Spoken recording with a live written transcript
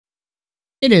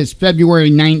It is February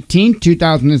 19th,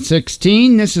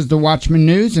 2016. This is the Watchman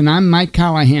News, and I'm Mike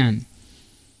Callahan.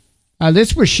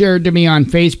 This was shared to me on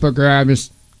Facebook, or I was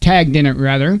tagged in it,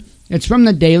 rather. It's from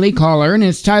the Daily Caller, and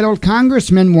it's titled,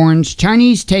 Congressman Warns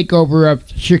Chinese Takeover of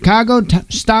Chicago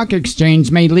Stock Exchange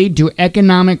May Lead to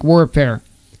Economic Warfare.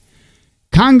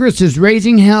 Congress is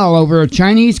raising hell over a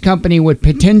Chinese company with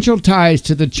potential ties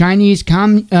to the Chinese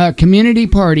Community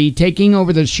Party taking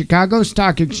over the Chicago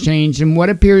Stock Exchange in what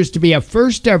appears to be a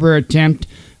first-ever attempt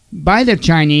by the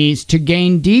Chinese to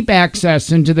gain deep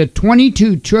access into the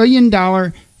 $22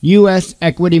 trillion U.S.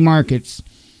 equity markets.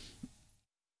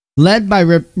 Led by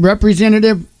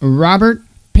Representative Robert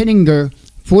Pittenger,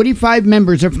 45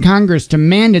 members of Congress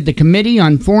demanded the Committee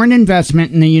on Foreign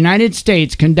Investment in the United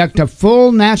States conduct a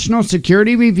full national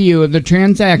security review of the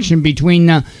transaction between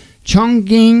the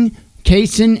Chongqing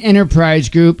Cason Enterprise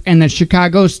Group and the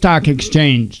Chicago Stock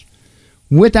Exchange.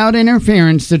 Without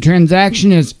interference, the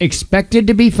transaction is expected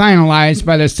to be finalized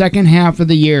by the second half of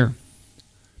the year.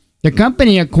 The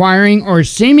company acquiring or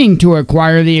seeming to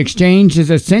acquire the exchange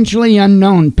is essentially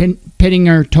unknown,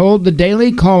 Pittenger told the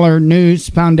Daily Caller News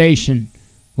Foundation.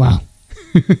 Wow.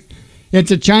 It's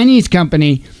a Chinese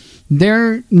company.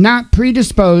 They're not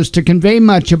predisposed to convey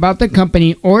much about the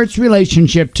company or its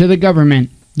relationship to the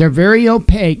government. They're very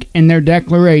opaque in their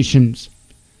declarations.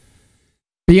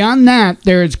 Beyond that,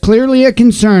 there is clearly a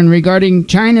concern regarding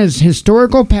China's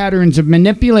historical patterns of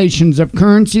manipulations of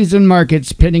currencies and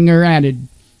markets, Pittenger added.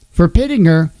 For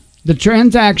Pittenger, the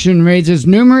transaction raises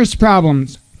numerous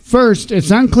problems. First, it's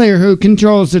unclear who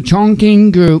controls the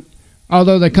Chongqing Group,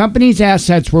 although the company's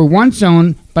assets were once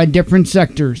owned by different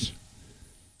sectors.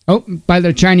 By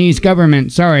the Chinese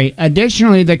government, sorry.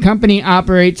 Additionally, the company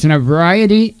operates in a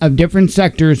variety of different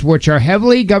sectors which are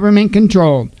heavily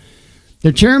government-controlled.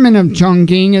 The chairman of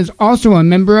Chongqing is also a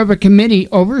member of a committee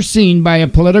overseen by a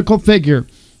political figure.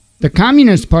 The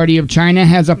Communist Party of China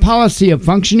has a policy of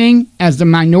functioning as the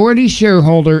minority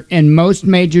shareholder in most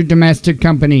major domestic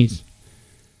companies.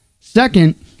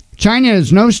 Second, China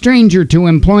is no stranger to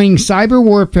employing cyber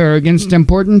warfare against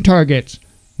important targets,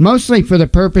 mostly for the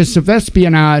purpose of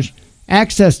espionage.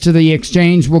 Access to the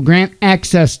exchange will grant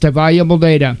access to valuable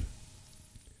data.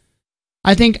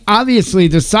 I think obviously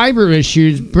the cyber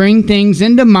issues bring things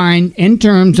into mind in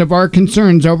terms of our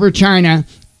concerns over China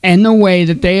and the way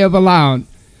that they have allowed,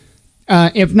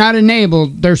 if not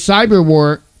enabled, their cyber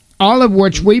war, all of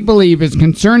which we believe is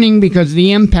concerning because of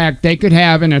the impact they could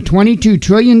have in a $22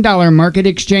 trillion market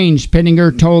exchange,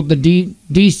 Pittenger told the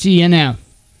DCNF.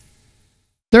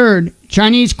 Third,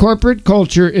 Chinese corporate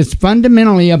culture is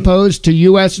fundamentally opposed to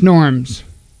U.S. norms.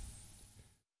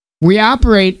 We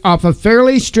operate off a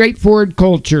fairly straightforward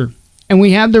culture, and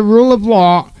we have the rule of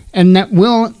law, and that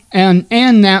will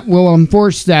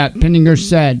enforce that, Pittenger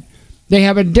said. They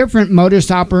have a different modus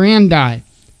operandi,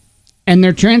 and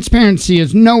their transparency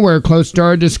is nowhere close to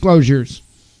our disclosures.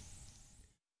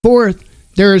 Fourth,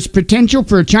 there is potential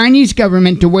for a Chinese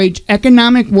government to wage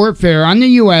economic warfare on the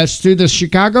U.S. through the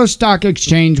Chicago Stock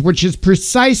Exchange, which is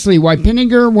precisely why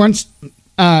Pittenger wants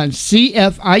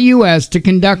CFIUS to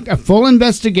conduct a full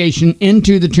investigation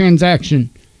into the transaction.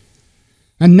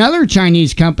 Another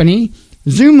Chinese company,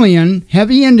 Zoomlion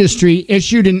Heavy Industry,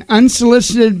 issued an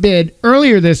unsolicited bid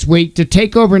earlier this week to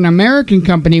take over an American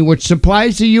company which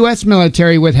supplies the U.S.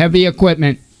 military with heavy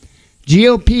equipment.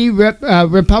 GOP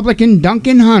Republican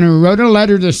Duncan Hunter wrote a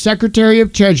letter to Secretary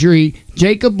of Treasury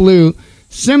Jacob Lew,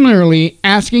 similarly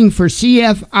asking for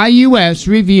CFIUS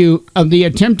review of the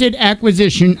attempted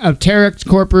acquisition of Terex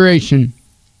Corporation.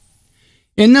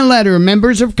 In the letter,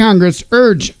 members of Congress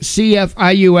urge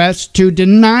CFIUS to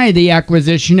deny the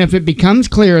acquisition if it becomes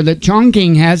clear that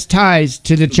Chongqing has ties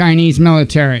to the Chinese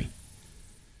military.